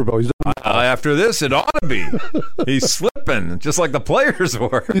the Super Bowl. He's done. After this, it ought to be. He's slipping, just like the players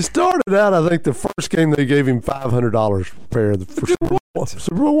were. He started out, I think, the first game they gave him $500 for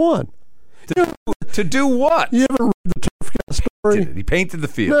Super Bowl one. To do what? You ever read the turf guy story? He painted the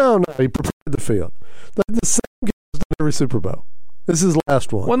field. No, he prepared the field. The same game is done every Super Bowl. This is his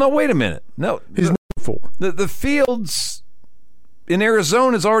last one. Well, no, wait a minute. No, He's 94. the fields in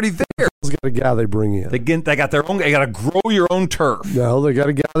Arizona is already there. He's got a guy they bring in. They got their own. They got to grow your own turf. No, they got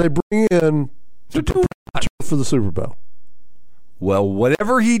a guy they bring in To do what? for the Super Bowl. Well,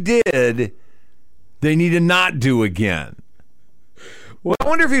 whatever he did, they need to not do again. Well, I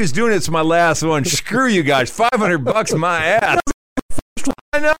wonder if he was doing it's my last one. Screw you guys, $500 my ass.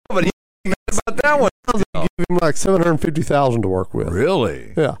 I know, but he mad about that one. They give him like $750,000 to work with.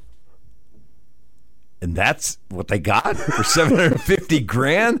 Really? Yeah. And that's what they got for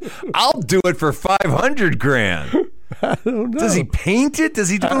 $750,000? I'll do it for $500,000. I don't know. Does he paint it? Does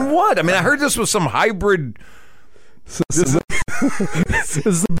he do what? I mean, I heard this was some hybrid. This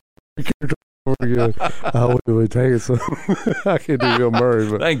is the character over again. Oh, we take it. So I can't do Bill Murray,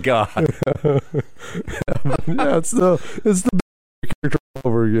 but Thank God. yeah, it's the character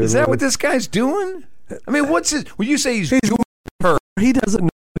over again. Is that what this guy's doing? I mean, what's his? When you say he's doing turf, he doesn't know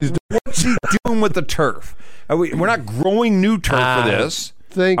what he's doing? what's he doing with the turf? We're not growing new turf for this.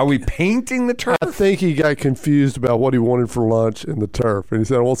 Are we painting the turf? I think he got confused about what he wanted for lunch in the turf, and he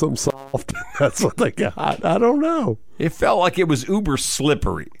said, "I want something soft." That's what they got. I don't know. It felt like it was uber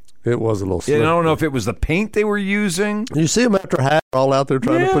slippery. It was a little. And Slippery. I don't know if it was the paint they were using. You see him after half, all out there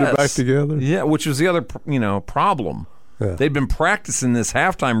trying to put it back Yes. together. Yeah, which was the other problem. Yeah. They'd been practicing this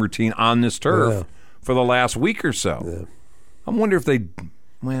halftime routine on this turf Yeah. for the last week or so. Yeah. I wonder if they.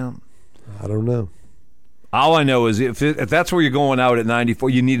 Well, I don't know. all I know is if that's where you're going out at 94,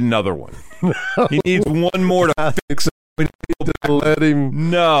 you need another one. He needs one more to fix it. Let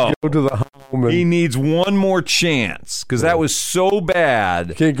him No. go to the home and He needs one more chance because that was so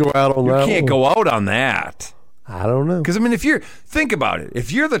bad. can't go out on You that. can't one. go out on that. I don't know. Because, I mean, think about it.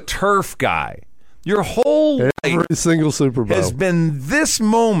 If you're the turf guy, your whole life Every single Super Bowl has been this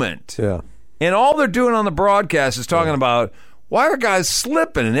moment. Yeah. And all they're doing on the broadcast is talking about why are guys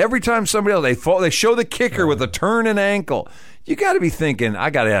slipping? And every time somebody else, they show the kicker with a turn and ankle. You got to be thinking, I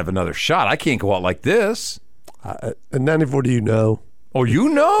got to have another shot. I can't go out like this. At 94, do you know? Oh, you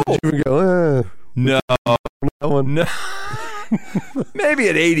know. You even go, No. that one. No. Maybe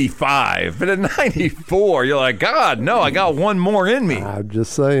at 85, but at 94, you're like, God, no, I got one more in me. I'm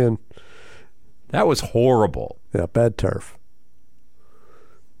just saying. That was horrible. Yeah, bad turf.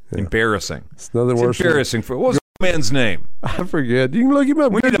 Embarrassing. It's nothing It's worse. embarrassing for what was man's name? I forget. You can look him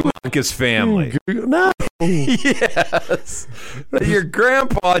up. We need to mock his family. No. Yes. Your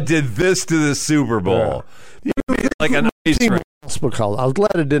grandpa did this to the Super Bowl. You made it like an ice rink. Because I was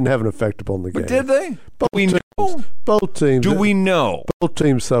glad it didn't have an effect upon the game. But did they? Both teams. Do we know? Both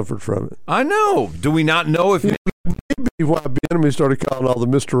teams suffered from it. I know. Do we not know if... Maybe why Bieniemy started calling all the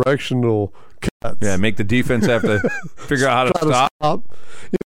misdirectional cuts. Yeah, make the defense have to figure out how to stop.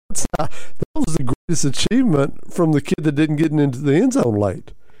 You know, that was the greatest achievement from the kid that didn't get into the end zone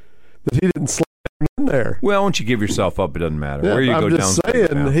late. That he didn't slam in there. Well, once you give yourself up, it doesn't matter. Yeah, Where you I'm go just down.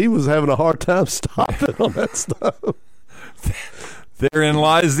 saying, he was having a hard time stopping on that stuff. Therein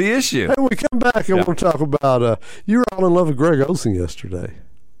lies the issue. Hey, when we come back, I want to talk about, you were all in love with Greg Olsen yesterday.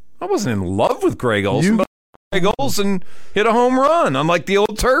 I wasn't in love with Greg Olsen, but Greg Olsen hit a home run, unlike the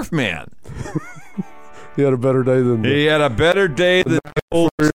old turf man. He had a better day than He had a better day than the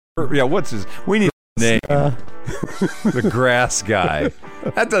old. Yeah, what's his? We need a name. The grass guy.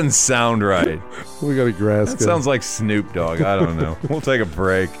 That doesn't sound right. We got a grass That guy. sounds like Snoop Dogg. I don't know. We'll take a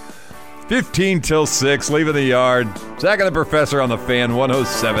break. 15 till 6, leaving the yard. Zach and the Professor on the Fan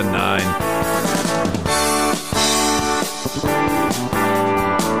 107.9.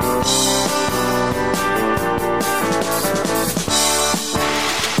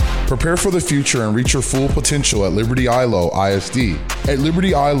 Prepare for the future and reach your full potential at Liberty ILO ISD. At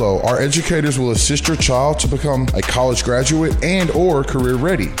Liberty ILO, our educators will assist your child to become a college graduate and or career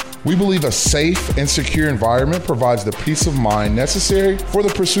ready. We believe a safe and secure environment provides the peace of mind necessary for the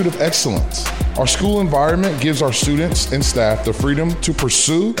pursuit of excellence. Our school environment gives our students and staff the freedom to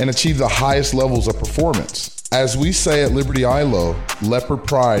pursue and achieve the highest levels of performance. As we say at Liberty ILO, leopard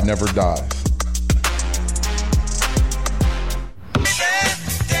pride never dies.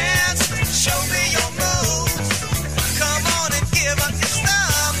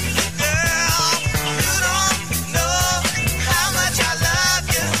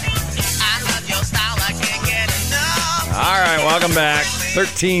 Welcome back.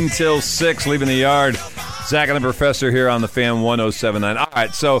 13 till 6, leaving the yard. Zach and the Professor here on the Fan 107.9. All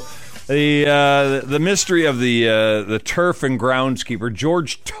right, so the mystery of the turf and groundskeeper,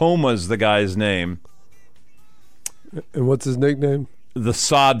 George Toma's the guy's name. And what's his nickname? The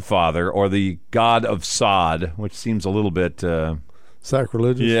Sod Father, or the God of Sod, which seems a little bit...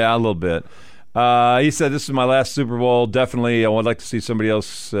 sacrilegious? Yeah, a little bit. He said, this is my last Super Bowl. Definitely, I would like to see somebody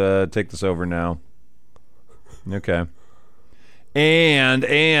else take this over now. Okay. And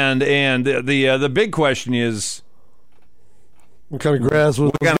the big question is, what kind of grass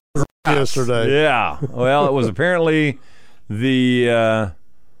was yesterday? Yeah. Well, it was apparently the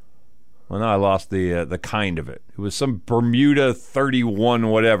well, no, I lost the kind of it. It was some Bermuda 31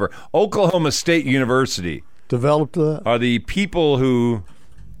 whatever. Oklahoma State University developed that. Are the people who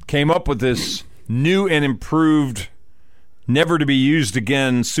came up with this new and improved, never to be used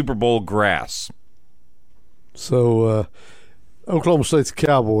again Super Bowl grass. So Oklahoma State's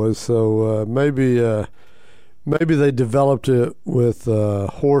Cowboys, so maybe they developed it with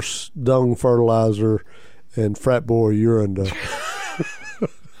horse dung fertilizer and frat boy urine to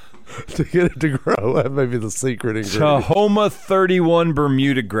get it to grow. That may be the secret ingredient. Tahoma 31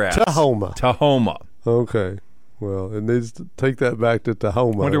 Bermuda grass. Tahoma. Okay. Well, it needs to take that back to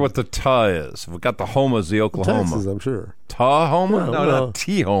Tahoma. I wonder what the Ta is. If we got the Homa's the Oklahoma. Texas, I'm sure. Tahoma? No, no. not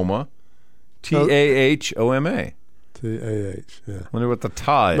T-Homa. T-A-H-O-M-A. T-A-H, yeah. Wonder what the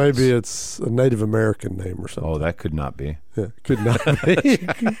Ta is. Maybe it's a Native American name or something. Oh, that could not be. Yeah, could not be.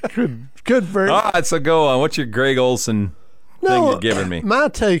 could very. All right, so go on. What's your Greg Olsen thing you're giving me? My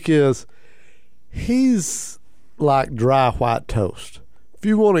take is he's like dry white toast. If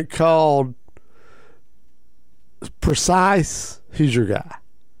you want it called precise, he's your guy.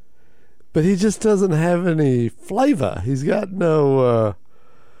 But he just doesn't have any flavor. He's got no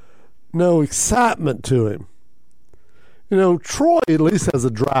excitement to him. You know, Troy at least has a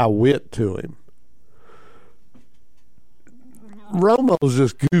dry wit to him. Romo's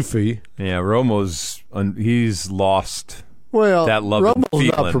just goofy. Yeah, Romo's he's lost. Well, that love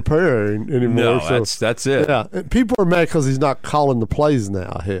Romo's not preparing anymore. No, that's it. Yeah, people are mad because he's not calling the plays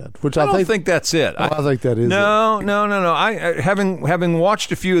now ahead. Which I don't think that's it. I think that is. No. I having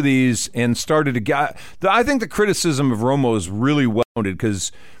watched a few of these and started to get. I think the criticism of Romo is really well-founded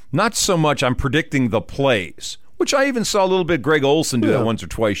because not so much I'm predicting the plays, which I even saw a little bit Greg Olsen do that once or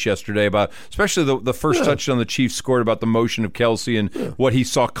twice yesterday about, especially the first touchdown the Chiefs scored about the motion of Kelsey and what he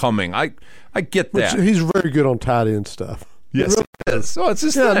saw coming. I get that. He's very good on tight end stuff. Yes, he is. Oh, it's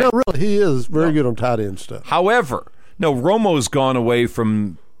his thing. No, really, he is very good on tight end stuff. However, no, Romo's gone away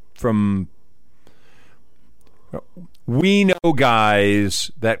from We know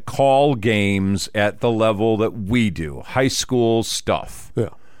guys that call games at the level that we do, high school stuff. Yeah.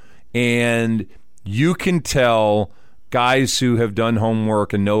 And you can tell guys who have done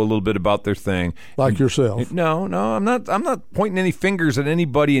homework and know a little bit about their thing. Like yourself. No, I'm not pointing any fingers at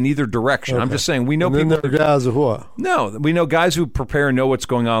anybody in either direction. I'm just saying we know And then people. there are guys of what? No, we know guys who prepare and know what's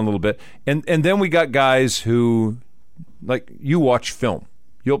going on a little bit, and then we got guys who, like, you watch film.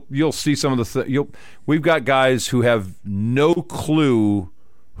 You'll see some of the we've got guys who have no clue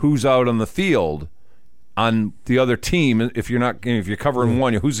who's out on the field on the other team. If you're covering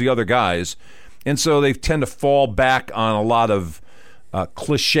one, who's the other guys, and so they tend to fall back on a lot of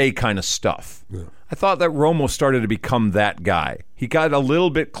cliche kind of stuff. Yeah. I thought that Romo started to become that guy. He got a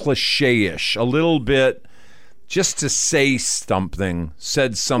little bit cliche-ish, a little bit just to say something,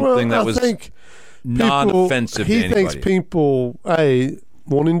 said something that was non-offensive to anybody. He thinks people,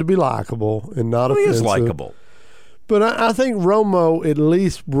 wanting to be likable and not offensive. He is likable. But I think Romo at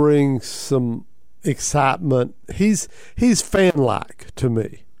least brings some excitement. He's fan-like to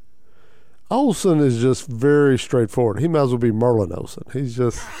me. Olsen is just very straightforward. He might as well be Merlin Olsen. He's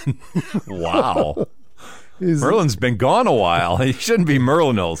just... Wow. Merlin's been gone a while. He shouldn't be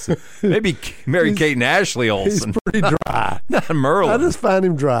Merlin Olsen. Maybe Mary Kate and Ashley Olsen. He's pretty dry. Not Merlin. I just find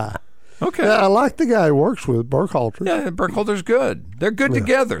him dry. Okay. Yeah, I like the guy he works with, Burkhalter. Yeah, Burkhalter's good. They're good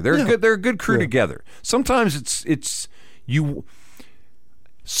together. They're good. They're a good crew together. Sometimes it's you.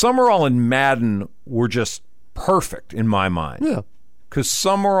 Summerall and Madden were just perfect in my mind. Yeah, because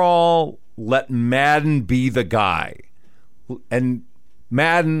Summerall let Madden be the guy, and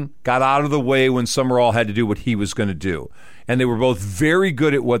Madden got out of the way when Summerall had to do what he was going to do, and they were both very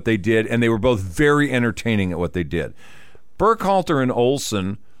good at what they did, and they were both very entertaining at what they did. Burkhalter and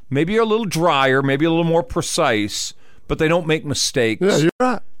Olsen. Maybe a little drier, maybe a little more precise, but they don't make mistakes. Yeah, you're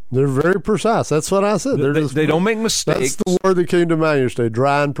right. They're very precise. That's what I said. They don't make mistakes. That's the word that came to mind yesterday,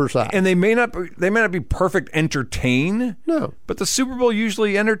 dry and precise. And they may not be perfect entertain. No. But the Super Bowl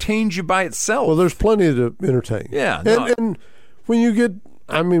usually entertains you by itself. Well, there's plenty to entertain. Yeah. And when you get,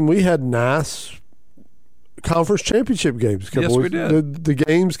 we had nice conference championship games. Yes, we did. The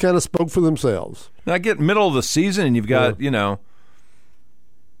games kind of spoke for themselves. Now, I get middle of the season and you've got,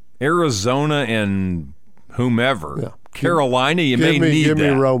 Arizona and whomever. Yeah. Carolina, you may need give that.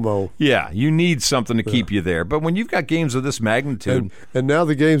 Give me Romo. Yeah, you need something to keep you there. But when you've got games of this magnitude. And now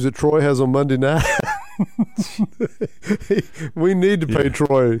the games that Troy has on Monday night, we need to pay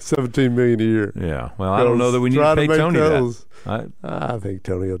Troy $17 million a year. Yeah, well, I don't know that we need to pay Tony those. that. I think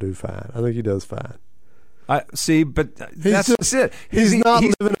Tony will do fine. I think he does fine. But that's just it. He's not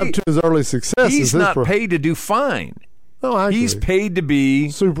living up to his early success. He's not paid to do fine. No, I agree. He's paid to be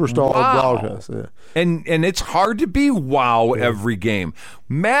superstar broadcast. Yeah. And it's hard to be wow every game.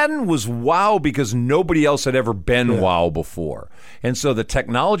 Madden was wow because nobody else had ever been wow before. And so the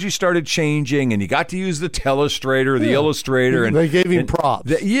technology started changing and you got to use the Telestrator, the Illustrator. And they gave him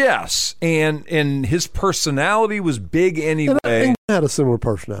props. Yes. And his personality was big anyway. And I had a similar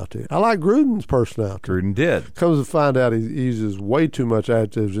personality. I like Gruden's personality. Gruden did. Comes to find out he uses way too much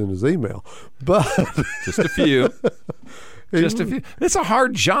adjectives in his email. But just a few. Just a few. It's a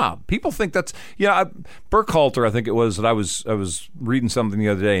hard job. People think that's Burkhalter, I think it was that I was reading something the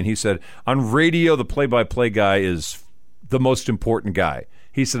other day, and he said on radio the play-by-play guy is the most important guy.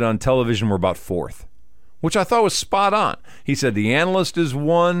 He said on television we're about fourth, which I thought was spot on. He said the analyst is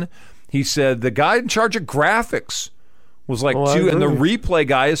one. He said the guy in charge of graphics was like two, and the replay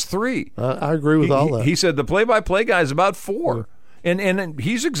guy is three. I agree with all that. He said the play-by-play guy is about four. Yeah. And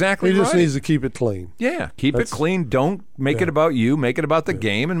he's exactly right. He just needs to keep it clean. Yeah, keep it clean. Don't make it about you. Make it about the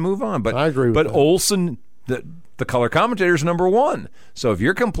game and move on. But I agree with that. But Olsen, the color commentator, is number one. So if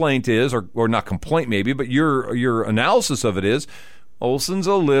your complaint is, or not complaint maybe, but your analysis of it is, Olsen's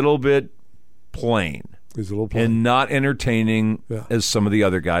a little bit plain. He's a little plain. And not entertaining as some of the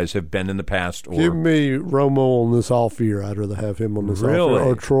other guys have been in the past. Give me Romo on this off year. I'd rather have him on this off year.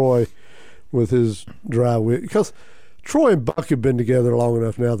 Or Troy with his dry wit. Because Troy and Buck have been together long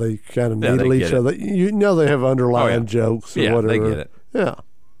enough now. They kind of needle each other. You know they have underlying jokes or whatever. They get it. Yeah.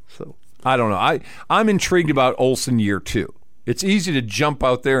 So I don't know. I'm intrigued about Olsen year two. It's easy to jump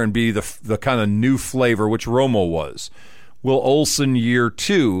out there and be the kind of new flavor, which Romo was. Will Olsen year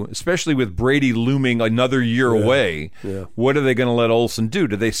two, especially with Brady looming another year away, what are they going to let Olsen do?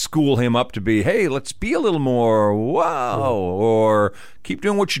 Do they school him up to be, hey, let's be a little more wow, or keep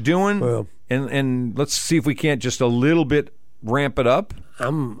doing what you're doing? Well, and let's see if we can't just a little bit ramp it up.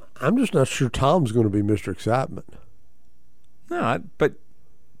 I'm just not sure Tom's going to be Mr. Excitement. No, but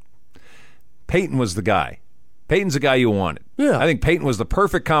Peyton was the guy. Peyton's the guy you wanted. Yeah. I think Peyton was the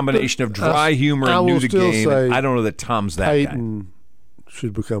perfect combination of dry humor I and will knew the still game. say I don't know that Tom's that guy. Peyton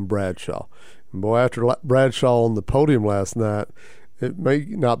should become Bradshaw. And boy, after Bradshaw on the podium last night, it may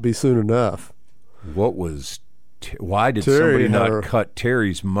not be soon enough. What was? Why did Terry somebody had not her- cut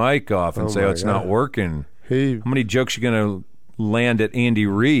Terry's mic off and Oh, say, my it's not God. working? He, How many jokes you going to land at Andy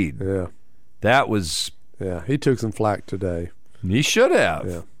Reid? yeah, That was, he took some flack today. he should have.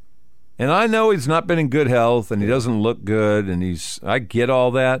 Yeah. And I know he's not been in good health and he doesn't look good and I get all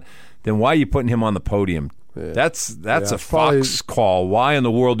that. Then why are you putting him on the podium? Yeah. That's a probably- Fox call. Why in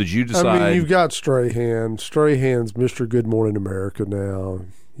the world did you decide? I mean, you've got Strahan. Strahan's Mr. Good Morning America now.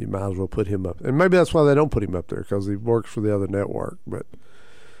 You might as well put him up. And maybe that's why they don't put him up there, because he works for the other network. But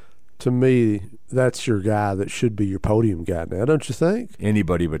to me, that's your guy that should be your podium guy now, don't you think?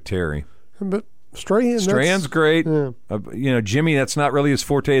 Anybody but Terry. But Strahan's great. Yeah. Jimmy, that's not really his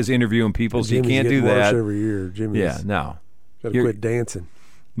forte, is interviewing people, so you Jimmy's can't do getting worse that. every year. Jimmy's Yeah, no. got to You're- quit dancing.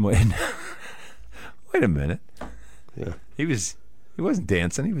 Wait a minute. Yeah. He wasn't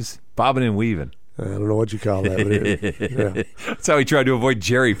dancing. He was bobbing and weaving. I don't know what you call that. But yeah. That's how he tried to avoid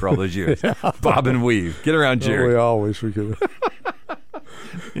Jerry for all those years. Bob and weave. Get around We Jerry. all wish we could.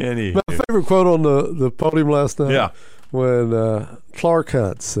 Anywho. My favorite quote on the podium last night, Yeah. when Clark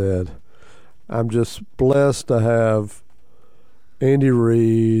Hunt said, "I'm just blessed to have Andy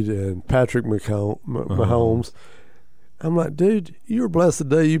Reid and Patrick Mahomes." I'm like, dude, you were blessed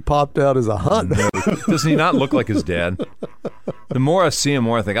the day you popped out as a Hunt. Doesn't he not look like his dad? The more I see him,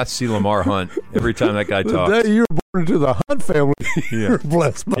 more I think I see Lamar Hunt every time that guy The talks. day you were born into the Hunt family, you're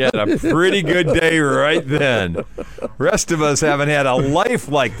blessed. He had a pretty good day right then. Rest of us haven't had a life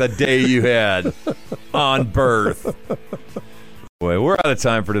like the day you had on birth. Boy, we're out of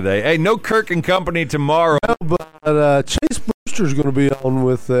time for today. Hey, no Kirk and Company tomorrow. But Chase Brewster's going to be on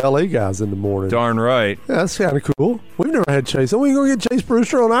with the LA guys in the morning. Darn right. Yeah, that's kind of cool. We've never had Chase. And we're going to get Chase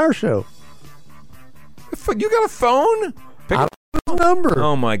Brewster on our show. You got a phone? Pick I up. don't know his number.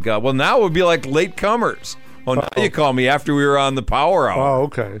 Oh, my God. Well, now it would be like late comers. Oh, now you call me after we were on the Power Hour. Oh,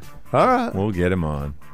 okay. All right. We'll get him on.